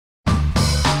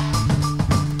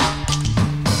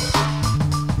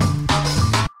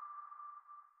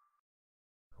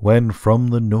when from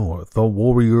the north a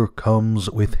warrior comes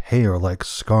with hair like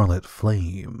scarlet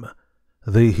flame.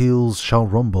 The hills shall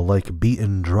rumble like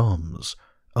beaten drums,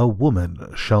 a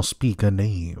woman shall speak a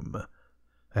name,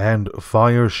 and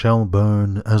fire shall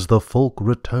burn as the folk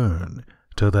return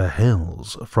to the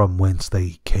hills from whence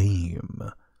they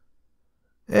came.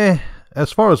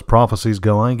 As far as prophecies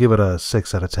go, I give it a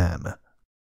 6 out of 10.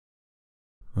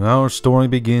 Our story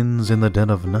begins in the dead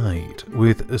of night,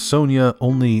 with Sonja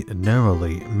only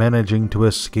narrowly managing to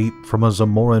escape from a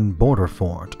Zamoran border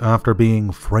fort after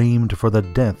being framed for the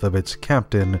death of its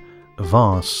captain,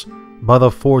 Voss, by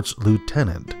the fort's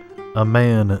lieutenant, a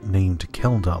man named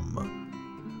Keldum.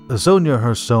 Sonja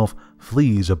herself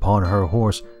flees upon her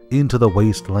horse into the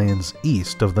wastelands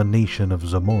east of the nation of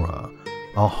Zamora,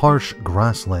 a harsh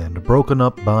grassland broken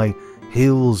up by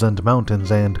hills and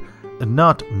mountains and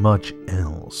not much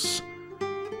else.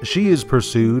 She is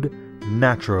pursued,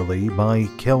 naturally, by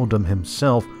Keldum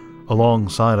himself,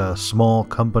 alongside a small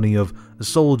company of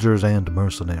soldiers and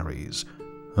mercenaries.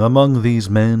 Among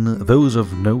these men, those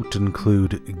of note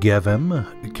include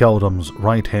Gevem, Keldum's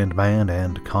right-hand man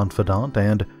and confidant,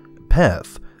 and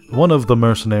Peth, one of the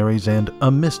mercenaries and a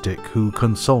mystic who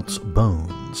consults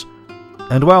bones.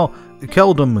 And while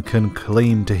Keldum can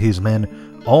claim to his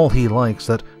men all he likes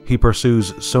that he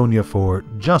pursues Sonja for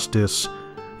justice,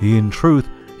 in truth,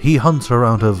 he hunts her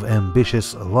out of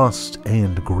ambitious lust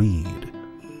and greed.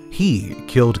 He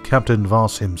killed Captain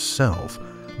Voss himself,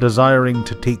 desiring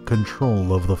to take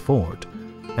control of the fort,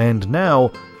 and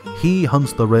now he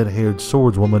hunts the red-haired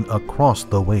swordswoman across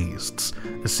the wastes,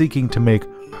 seeking to make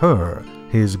her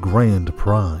his grand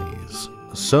prize.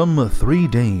 Some 3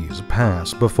 days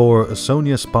pass before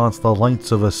Sonja spots the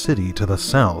lights of a city to the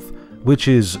south, which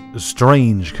is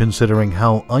strange considering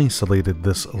how isolated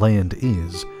this land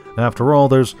is. After all,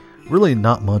 there's really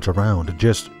not much around,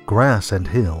 just grass and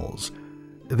hills.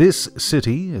 This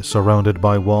city, surrounded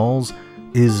by walls,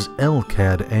 is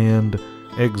Elkad, and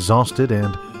exhausted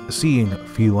and seeing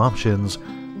few options,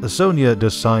 Sonja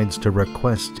decides to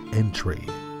request entry.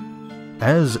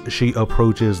 As she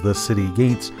approaches the city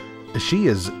gates, she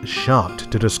is shocked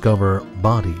to discover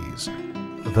bodies,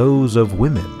 those of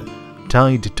women,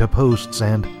 tied to posts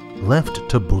and left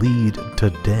to bleed to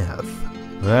death.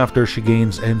 After she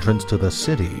gains entrance to the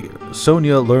city,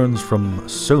 Sonja learns from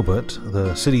Sobot,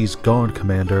 the city's guard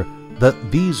commander, that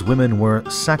these women were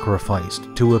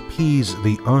sacrificed to appease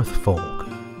the Earthfolk,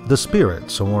 the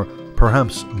spirits or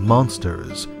perhaps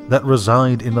monsters that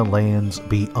reside in the lands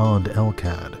beyond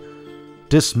Elkad.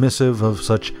 Dismissive of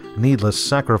such needless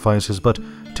sacrifices, but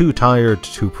too tired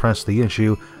to press the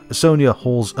issue, Sonja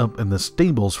holes up in the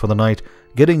stables for the night,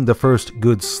 getting the first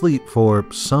good sleep for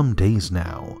some days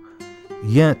now.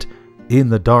 Yet, in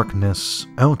the darkness,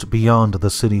 out beyond the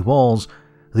city walls,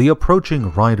 the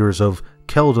approaching riders of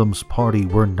Keldum's party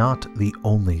were not the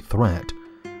only threat.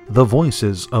 The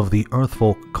voices of the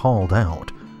Earthfolk called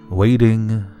out,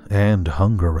 waiting and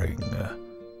hungering.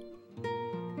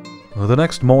 The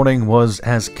next morning was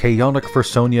as chaotic for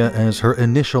Sonja as her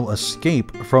initial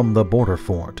escape from the border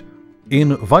fort.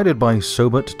 Invited by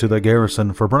Sobot to the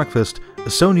garrison for breakfast,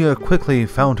 Sonja quickly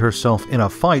found herself in a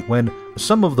fight when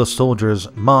some of the soldiers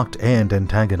mocked and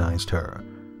antagonized her.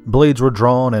 Blades were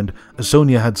drawn, and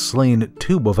Sonja had slain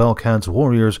 2 of Elkad's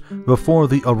warriors before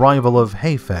the arrival of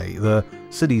Hefe, the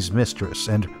city's mistress,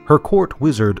 and her court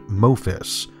wizard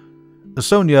Mophis.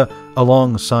 Sonja,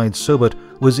 alongside Sobot,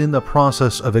 was in the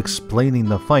process of explaining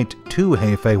the fight to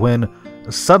Hefe when,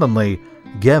 suddenly,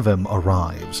 Gevem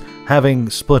arrives, having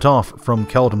split off from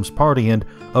Keldum's party and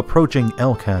approaching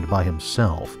Elkad by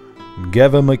himself.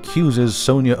 Gevem accuses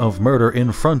Sonja of murder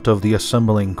in front of the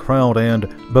assembling crowd,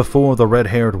 and before the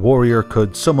red-haired warrior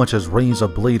could so much as raise a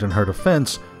blade in her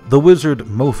defense, the wizard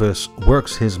Mophis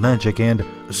works his magic and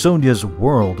Sonja's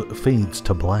world fades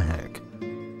to black.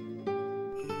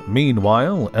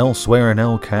 Meanwhile, elsewhere in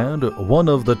Elkad, one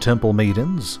of the temple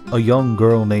maidens, a young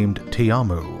girl named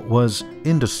Tiamu, was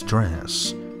in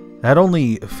distress. At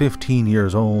only 15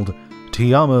 years old,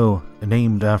 Tiamu,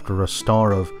 named after a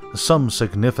star of some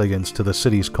significance to the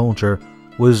city's culture,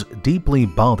 was deeply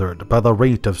bothered by the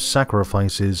rate of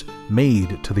sacrifices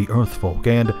made to the Earthfolk,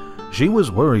 and she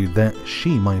was worried that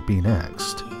she might be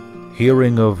next.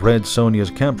 Hearing of Red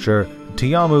Sonja's capture,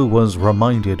 Tiamu was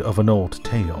reminded of an old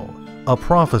tale, a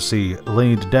prophecy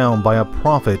laid down by a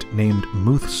prophet named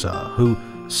Muthsa, who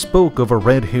spoke of a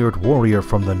red-haired warrior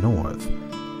from the north.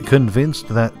 Convinced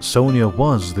that Sonja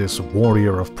was this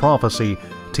warrior of prophecy,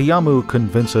 Tiamu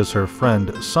convinces her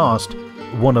friend Sost,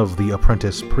 one of the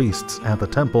apprentice priests at the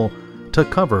temple, to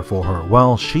cover for her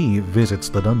while she visits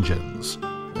the dungeons.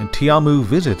 Tiamu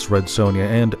visits Red Sonja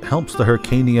and helps the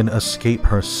Hyrcanian escape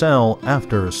her cell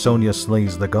after Sonja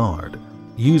slays the guard.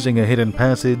 Using a hidden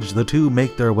passage, the two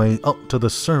make their way up to the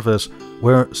surface,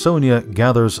 where Sonja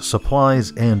gathers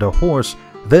supplies and a horse,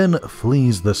 then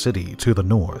flees the city to the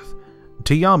north.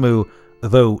 Tiamu,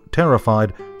 though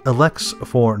terrified, elects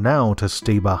for now to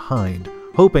stay behind,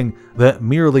 hoping that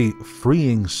merely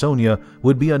freeing Sonja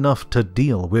would be enough to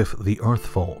deal with the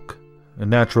Earthfolk.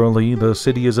 Naturally, the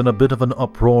city is in a bit of an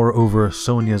uproar over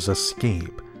Sonja's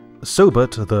escape.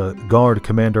 Sobut, the guard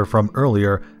commander from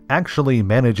earlier, actually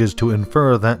manages to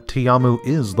infer that Tiamu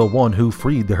is the one who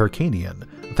freed the Hyrcanian,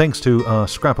 thanks to a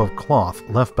scrap of cloth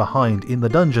left behind in the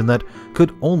dungeon that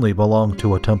could only belong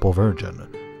to a temple virgin.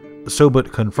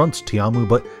 Sobut confronts Tiamu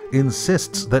but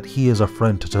insists that he is a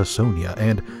friend to Sonja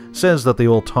and says that they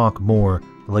will talk more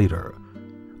later.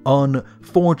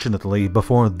 Unfortunately,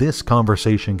 before this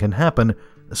conversation can happen,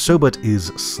 Sobut is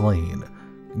slain.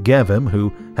 Gavim,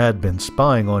 who had been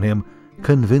spying on him,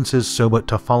 convinces Sobut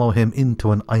to follow him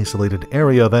into an isolated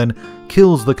area, then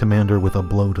kills the commander with a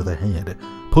blow to the head,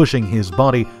 pushing his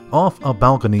body off a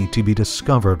balcony to be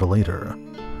discovered later.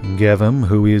 Gavim,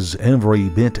 who is every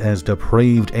bit as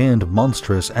depraved and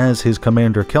monstrous as his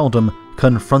commander Keldum,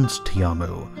 confronts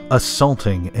Tiamu,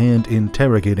 assaulting and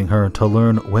interrogating her to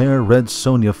learn where Red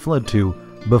Sonja fled to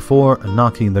before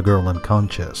knocking the girl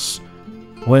unconscious.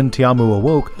 When Tiamu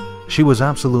awoke, she was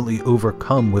absolutely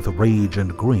overcome with rage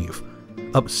and grief,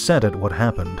 upset at what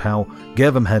happened, how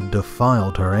Gavim had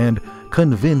defiled her, and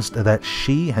convinced that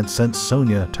she had sent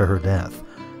Sonja to her death.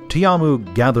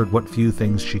 Tiamu gathered what few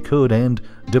things she could and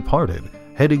departed,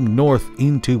 heading north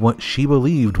into what she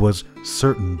believed was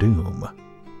certain doom.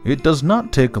 It does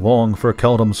not take long for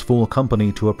Keldum's full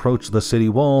company to approach the city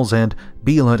walls and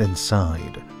be let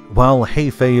inside. While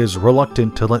Hefei is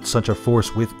reluctant to let such a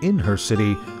force within her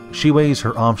city, she weighs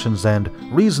her options and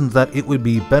reasons that it would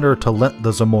be better to let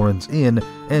the Zamorans in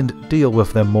and deal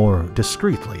with them more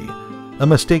discreetly, a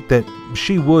mistake that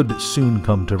she would soon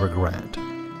come to regret.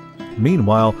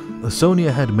 Meanwhile,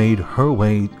 Sonja had made her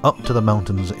way up to the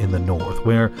mountains in the north,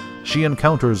 where she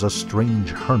encounters a strange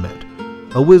hermit,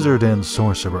 a wizard and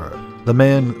sorcerer, the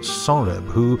man Soreb,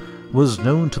 who was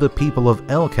known to the people of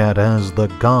Elcad as the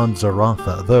god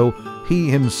Zaratha, though he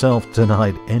himself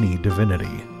denied any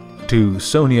divinity. To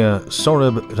Sonja,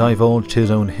 Soreb divulged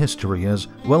his own history as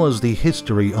well as the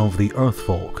history of the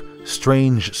Earthfolk,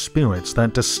 strange spirits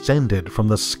that descended from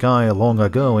the sky long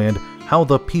ago, and how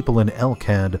the people in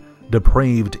Elcad,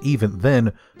 depraved even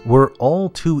then, were all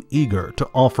too eager to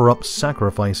offer up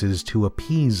sacrifices to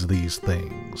appease these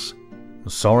things.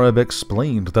 Soreb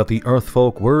explained that the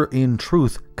Earthfolk were in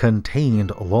truth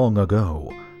contained long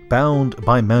ago, bound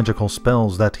by magical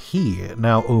spells that he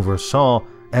now oversaw,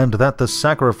 and that the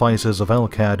sacrifices of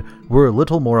Elcad were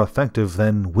little more effective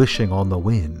than wishing on the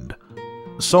wind.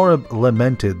 Soreb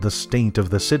lamented the state of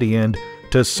the city and,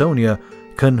 to Sonja,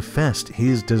 confessed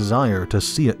his desire to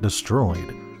see it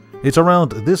destroyed. It's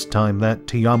around this time that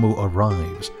Tiamu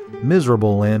arrives,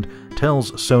 miserable, and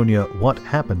tells Sonja what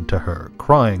happened to her,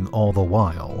 crying all the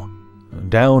while.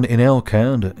 Down in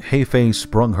Elcad, Hefei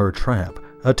sprung her trap,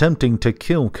 attempting to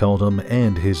kill Keldum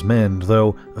and his men,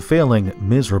 though failing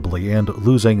miserably and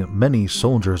losing many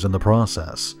soldiers in the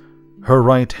process. Her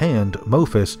right hand,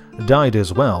 Mophis, died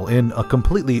as well in a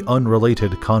completely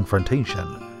unrelated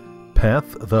confrontation.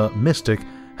 Peth, the mystic,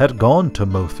 had gone to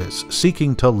Mophis,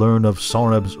 seeking to learn of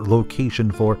Soreb's location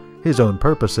for his own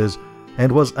purposes,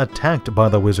 and was attacked by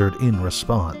the wizard in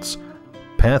response.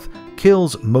 Peth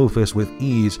kills Mophis with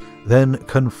ease, then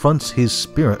confronts his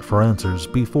spirit for answers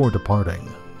before departing.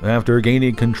 After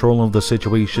gaining control of the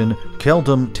situation,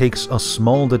 Keldum takes a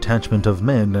small detachment of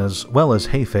men as well as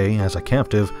Hefei as a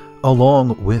captive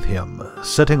along with him,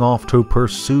 setting off to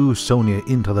pursue Sonja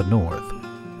into the north.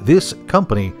 This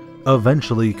company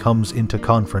eventually comes into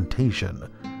confrontation,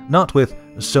 not with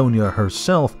Sonja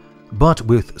herself, but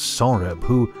with Soreb,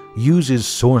 who uses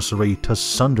sorcery to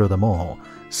sunder them all,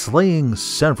 slaying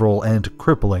several and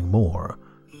crippling more.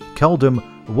 Keldum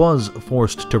was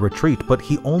forced to retreat, but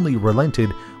he only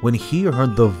relented when he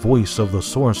heard the voice of the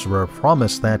sorcerer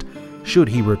promise that, should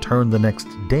he return the next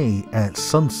day at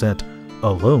sunset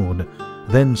alone,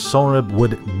 then Soreb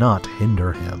would not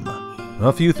hinder him.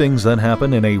 A few things then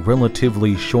happen in a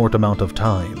relatively short amount of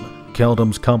time.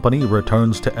 Keldum's company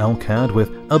returns to Elcad with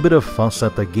a bit of fuss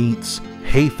at the gates.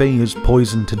 Hefei is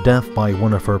poisoned to death by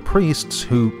one of her priests,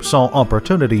 who saw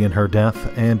opportunity in her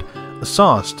death, and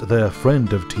Sost, the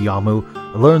friend of Tiamu,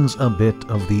 learns a bit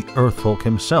of the Earthfolk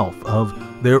himself, of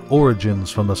their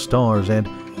origins from the stars, and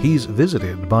he's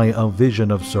visited by a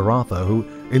vision of Zaratha, who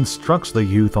instructs the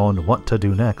youth on what to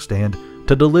do next and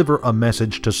to deliver a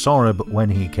message to Soreb when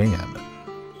he can.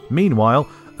 Meanwhile,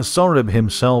 Soreb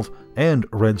himself and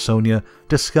Red Sonja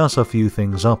discuss a few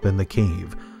things up in the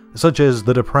cave, such as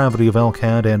the depravity of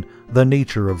Elcad and the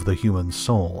nature of the human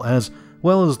soul, as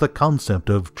well as the concept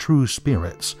of true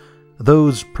spirits,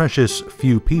 those precious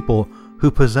few people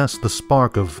who possess the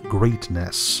spark of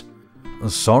greatness.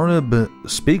 Soreb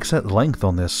speaks at length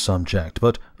on this subject,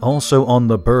 but also on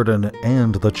the burden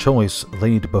and the choice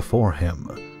laid before him,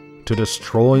 to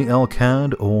destroy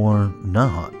Elcad or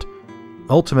not.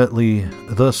 Ultimately,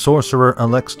 the sorcerer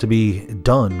elects to be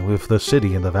done with the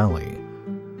city in the valley.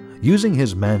 Using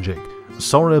his magic,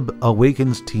 Soreb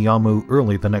awakens Tiamu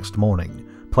early the next morning,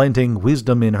 planting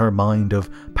wisdom in her mind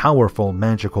of powerful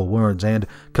magical words and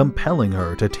compelling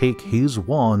her to take his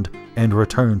wand and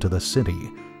return to the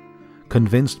city.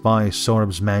 Convinced by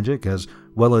Soreb's magic as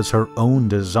well as her own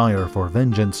desire for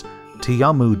vengeance,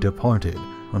 Tiamu departed,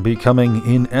 becoming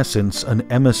in essence an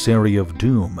emissary of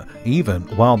doom, even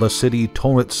while the city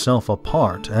tore itself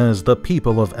apart as the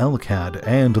people of Elcad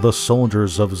and the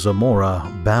soldiers of Zamora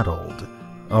battled.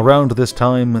 Around this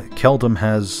time, Keldum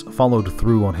has followed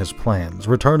through on his plans,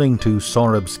 returning to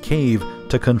Soreb's cave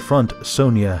to confront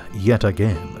Sonja yet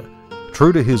again.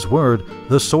 True to his word,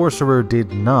 the sorcerer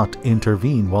did not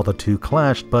intervene while the two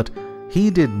clashed, but he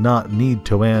did not need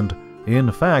to, and,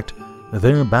 in fact,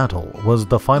 their battle was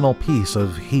the final piece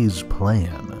of his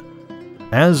plan.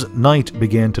 As night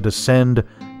began to descend,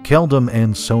 Keldum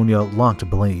and Sonja locked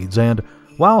blades, and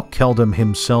while Keldum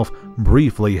himself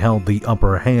briefly held the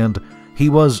upper hand, he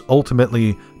was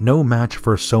ultimately no match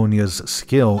for Sonja's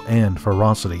skill and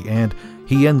ferocity, and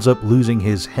he ends up losing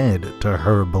his head to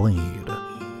her blade.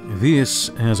 This,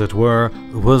 as it were,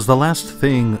 was the last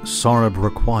thing Soreb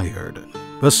required,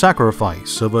 the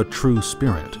sacrifice of a true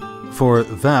spirit, for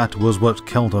that was what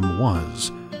Keldum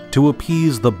was, to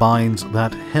appease the binds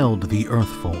that held the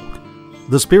Earthfolk.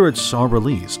 The spirits are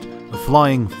released,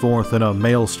 flying forth in a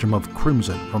maelstrom of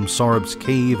crimson from Soreb's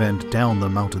cave and down the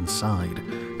mountainside,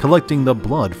 collecting the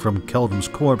blood from Keldum's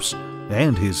corpse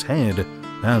and his head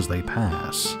as they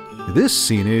pass. This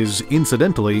scene is,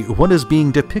 incidentally, what is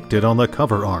being depicted on the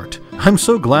cover art. I'm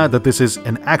so glad that this is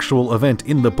an actual event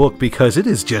in the book because it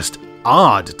is just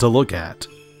odd to look at.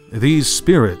 These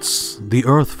spirits, the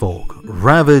Earthfolk,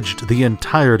 ravaged the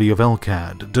entirety of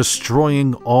Elcad,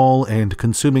 destroying all and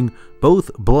consuming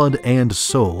both blood and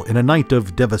soul in a night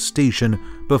of devastation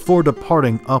before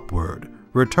departing upward,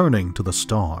 returning to the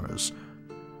stars.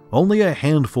 Only a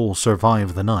handful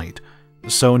survived the night.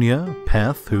 Sonja,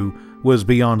 Peth, who was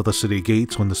beyond the city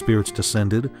gates when the spirits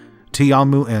descended,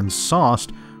 Tiamu and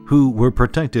Sost, who were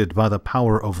protected by the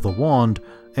power of the wand,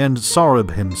 and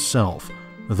Soreb himself,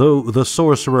 though the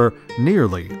sorcerer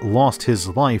nearly lost his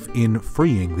life in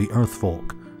freeing the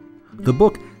Earthfolk. The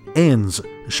book ends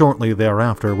shortly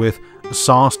thereafter with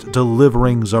Sost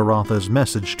delivering Zaratha's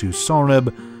message to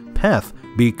Soreb, Peth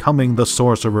becoming the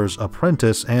sorcerer's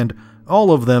apprentice, and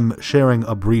all of them sharing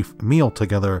a brief meal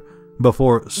together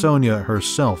before Sonja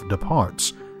herself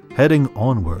departs, heading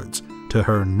onwards to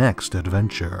her next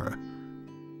adventure.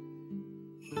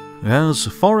 As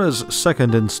far as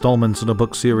second installments in a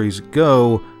book series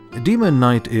go, Demon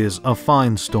Knight is a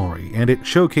fine story, and it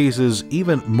showcases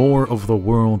even more of the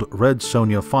world Red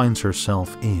Sonja finds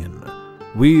herself in.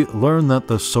 We learn that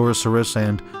the sorceress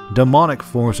and demonic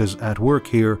forces at work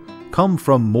here come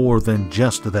from more than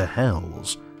just the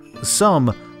hells.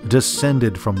 Some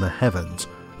descended from the heavens,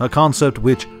 a concept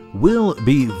which will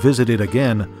be visited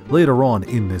again later on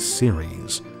in this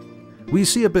series. We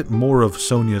see a bit more of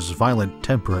Sonja's violent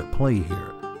temper at play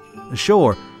here.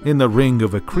 Sure, in the Ring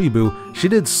of Akribu, she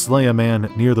did slay a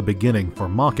man near the beginning for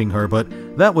mocking her, but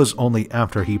that was only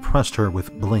after he pressed her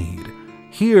with blade.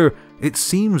 Here, it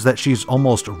seems that she's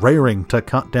almost raring to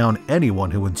cut down anyone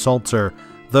who insults her,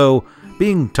 though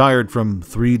being tired from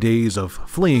 3 days of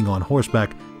fleeing on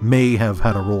horseback may have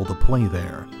had a role to play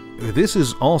there. This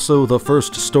is also the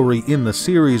first story in the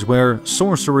series where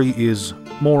sorcery is,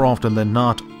 more often than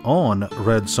not, on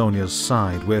Red Sonja's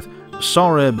side, with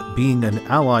Soreb being an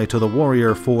ally to the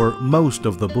warrior for most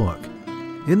of the book.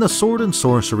 In the sword and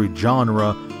sorcery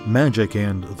genre, magic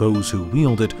and those who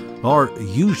wield it are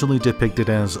usually depicted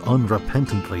as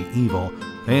unrepentantly evil,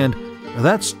 and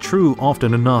that's true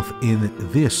often enough in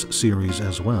this series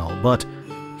as well. But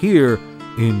here,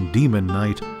 in Demon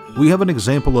Knight, we have an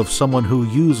example of someone who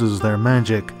uses their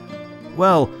magic,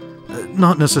 well,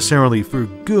 not necessarily for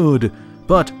good,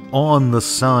 but on the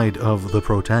side of the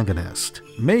protagonist.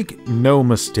 Make no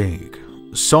mistake,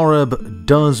 Soreb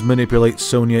does manipulate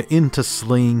Sonja into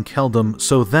slaying Keldum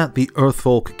so that the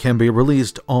Earthfolk can be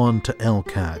released onto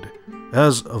Elcad.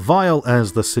 As vile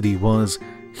as the city was,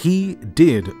 he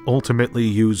did ultimately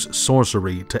use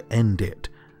sorcery to end it.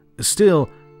 Still,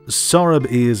 Sarab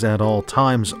is at all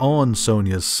times on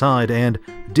Sonja's side and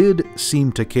did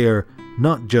seem to care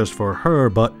not just for her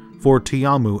but for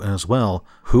Tiamu as well,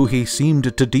 who he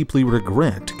seemed to deeply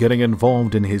regret getting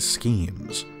involved in his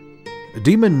schemes.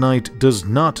 Demon Knight does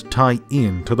not tie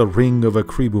in to the Ring of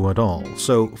Akribu at all,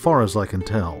 so far as I can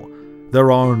tell.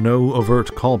 There are no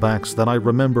overt callbacks that I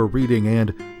remember reading,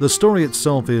 and the story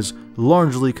itself is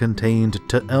largely contained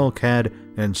to Elcad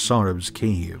and Sarab's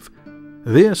cave.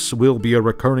 This will be a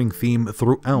recurring theme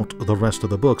throughout the rest of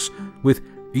the books, with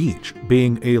each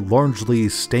being a largely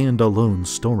standalone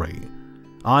story.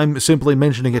 I'm simply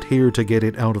mentioning it here to get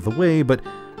it out of the way, but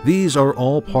these are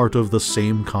all part of the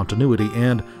same continuity,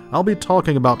 and I'll be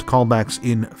talking about callbacks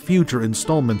in future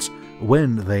installments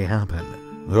when they happen.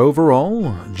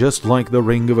 Overall, just like the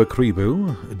Ring of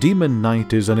Akribu, Demon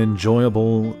Knight is an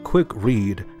enjoyable, quick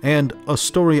read, and a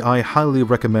story I highly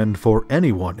recommend for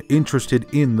anyone interested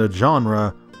in the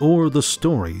genre or the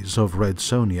stories of Red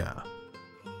Sonja.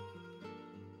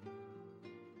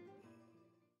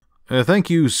 Thank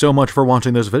you so much for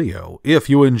watching this video. If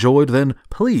you enjoyed, then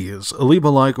please leave a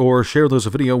like or share this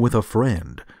video with a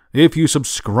friend. If you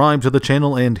subscribe to the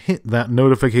channel and hit that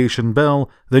notification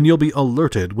bell, then you'll be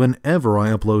alerted whenever I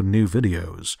upload new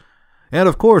videos. And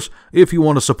of course, if you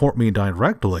want to support me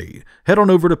directly, head on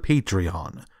over to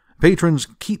Patreon. Patrons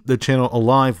keep the channel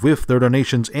alive with their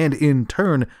donations and in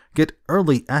turn get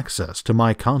early access to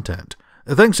my content.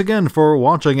 Thanks again for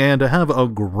watching and have a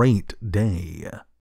great day.